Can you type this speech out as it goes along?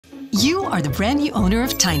You are the brand new owner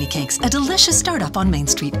of Tiny Cakes, a delicious startup on Main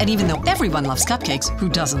Street. And even though everyone loves cupcakes, who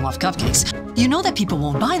doesn't love cupcakes? You know that people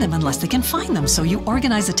won't buy them unless they can find them, so you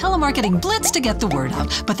organize a telemarketing blitz to get the word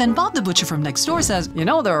out. But then Bob the butcher from next door says, you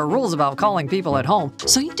know there are rules about calling people at home.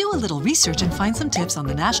 So you do a little research and find some tips on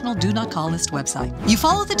the National Do Not Call List website. You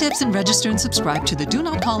follow the tips and register and subscribe to the Do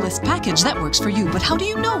Not Call List package that works for you. But how do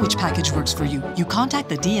you know which package works for you? You contact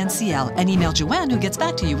the DNCL and email Joanne, who gets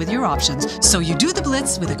back to you with your options. So you do the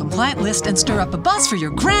blitz with a compliant list and stir up a buzz for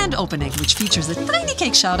your grand opening, which features a tiny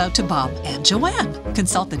cake shout out to Bob and Joanne.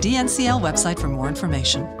 Consult the DNCL website for more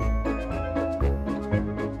information.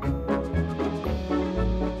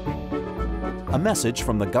 A message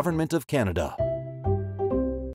from the Government of Canada.